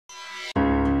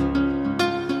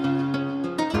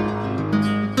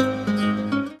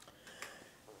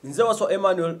Nze waso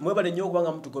Emmanuel mwebale nnyo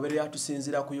kubanga mutugoberera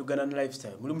tusinzira ku Uganda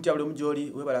lifestyle. Muli mutya buli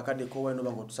mujoli webala kadde ko weno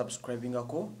bango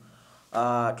subscribingako.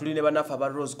 Tuli ne banafa ba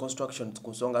Rose Construction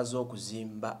ku nsonga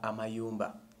z'okuzimba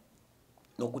amayumba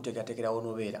n'okuteekateekera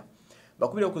wonobeera.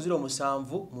 Bakubira okuzira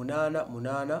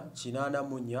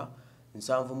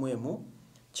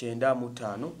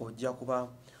 78884 ojja kuba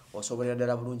osobolera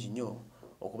ddala bulungi nnyo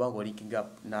okuba ng'olinking up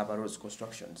n'aba Rose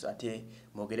Constructions ate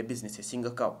mwogere business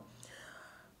esingakawo.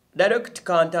 Direct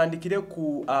kantandikire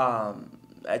ku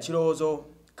ekirowoozo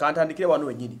kantandikire wano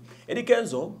wennyini. Engeri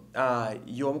Kenzo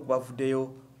y'omu ku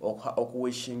bavuddeyo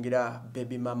okuwishingira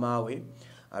baby mama we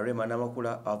Rema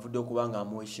n'amakula avudde okuba nga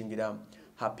amuwishingira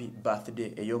happy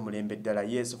birthday ey'omulembe ddala.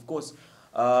 Yes, of course.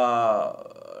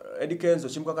 Engeri Kenzo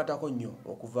kimukakatako nnyo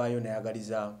okuvaayo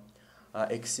nayagaliza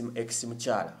ex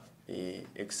mukyala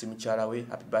we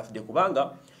happy birthday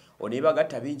kubanga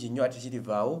onebagatta bingi nnyo ate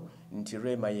kirivaawo nti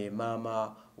Rema ye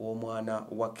maama w'omwana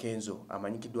wa Kenzo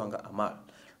amanyikiddwa nga Amal.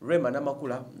 Rema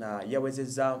n'amakula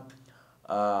yawezezza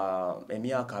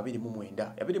emyaka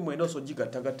 29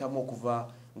 osogigattagattamu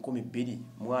okuva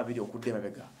 2020 okudda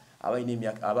emabega abalina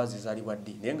emyaka abazizaalibwa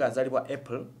ddi naye nga azaalibwa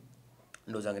April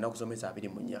ndowooza ngenda kusomesa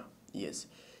 24. Yes,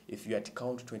 if you had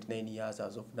count 29 years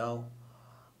as of now,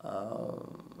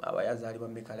 abayazaalibwa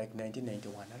meka like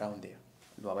 1991 around there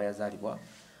ndo abayazaalibwa.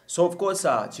 So of course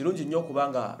kirungi nnyo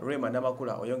kubanga Rema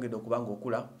n'amakula oyongedde okubanga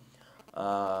okula.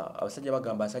 Abasajja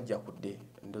bagamba asajja kudde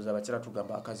ndowooza abakyala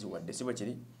tugamba akazi wadde si bwe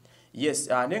kiri. Yes,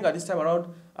 nenga this time around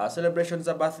celebrations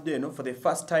of birthday for the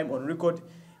first time on record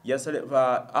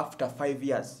after 5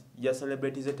 years ya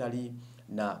celebrating tali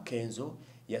na Kenzo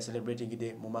ya celebrating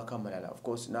ide mu maka malala. Of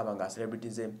course nabanga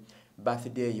celebrating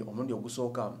birthday omulundi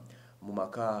ogusooka mu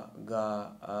maka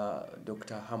ga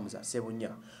Dr. Hamza Sebunya.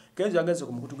 Kenzo yagenze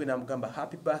ku mukutu gwe n'amugamba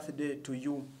happy birthday to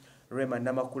you Rema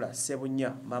n'amakula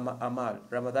Sebunya mama Amal,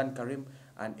 Ramadan Karim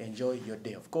and enjoy your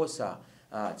day. Of course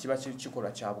kiba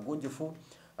kikola kya bugunjufu,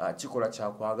 kikola kya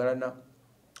kwagalana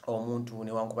omuntu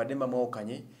newankubadde mama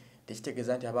okanye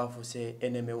tekitegeeza nti abafuuse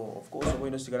NMO. Of course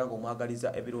obwino sigala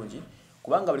ng'omwagaliza ebirungi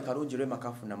kubanga buli kalungi Rema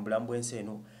kafuna mu bulamu bw'ensi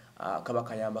eno kaba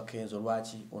kayamba Kenzo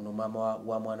lwaki ono mama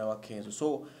wa mwana wa Kenzo.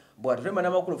 So but Rema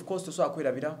n'amakulu of course tosobola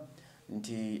kwerabira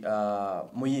nti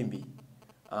muyimbi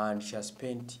and she has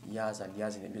spent years and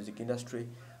years in the music industry.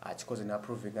 Chikoze na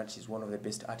proving that she's one of the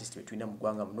best artists between mu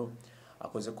gwanga muno.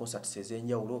 Akoze concerts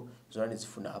ezenjawulo zona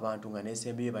nezifuna abantu nga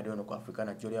nesembiye bade wano ku Africa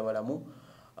na joli abalamu.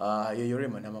 Yoyo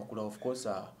Rema n'amakulu of course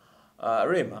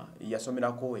Rema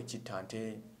yasomerako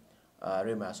ekitante,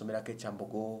 Rema yasomerako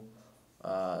ekyambogo,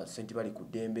 senti bali ku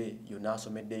Dembe yonna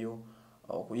asomeddeyo.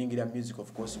 Okuyingira music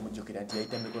of course mujjukira nti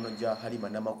yayita mikono gya Halima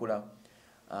n'amakula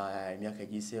emyaka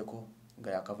egiseeko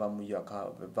nga yakava mu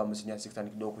senior 6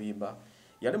 tandikidde okuyimba.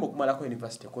 Yali mu kumalako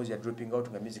university cause ya dropping out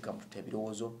nga music amutute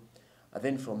ebirowoozo.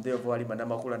 Then from there Halima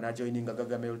n'amakula n'ajoininga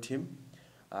Gagamel team.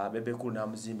 Bebe cool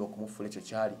n'amuzimba okumufuula ekyo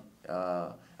kyali.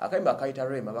 Akayimba akayita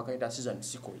Rema bakayita season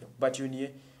siko but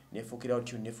yuniye nefuukira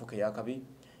tune nefuuka yakabi.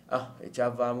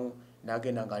 Ekyavaamu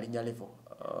n'agenda ng'alinya level.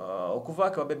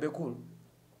 Okuvaako wa Bebe cool.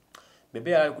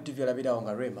 Bebe yali ku TV alabirawo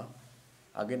nga Rema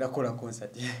agenda kola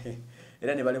concert.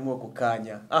 Era ne balemu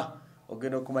okukaanya.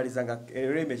 Ogenda okumaliza nga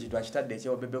Rema ekintu akitadde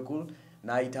ekyewa Bebe cool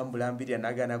n'ayita mbulambirira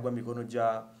n'agana agwa mikono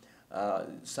gya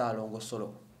Salongo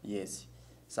Solo. Yes,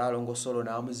 Salongo Solo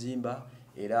n'amuzimba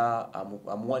era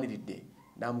amuwaniridde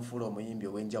n'amufuula omuyimbi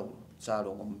ow'enjawulo.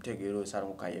 Salongo mutegeero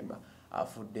Salongo Kayemba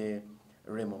afudde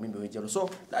Rema omuyimbi ow'enjawulo. So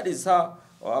that is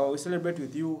how we celebrate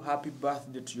with you. Happy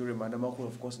birthday to you Rema n'amakulu.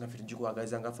 Of course naffe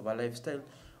tujikuwagaliza nga ffe ba lifestyle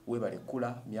webale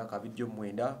kula myaka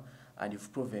 29 and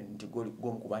you've proven nti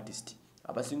gwomu ku artist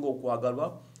abasinga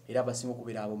okwagalwa era abasinga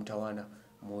okubeera ab'omutawaana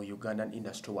mu Ugandan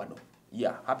industry wano.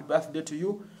 Yeah, happy birthday to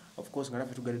you. Of course nga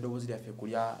naffe tugadde eddoboozi lyaffe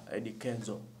kulya Engeri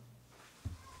Kenzo.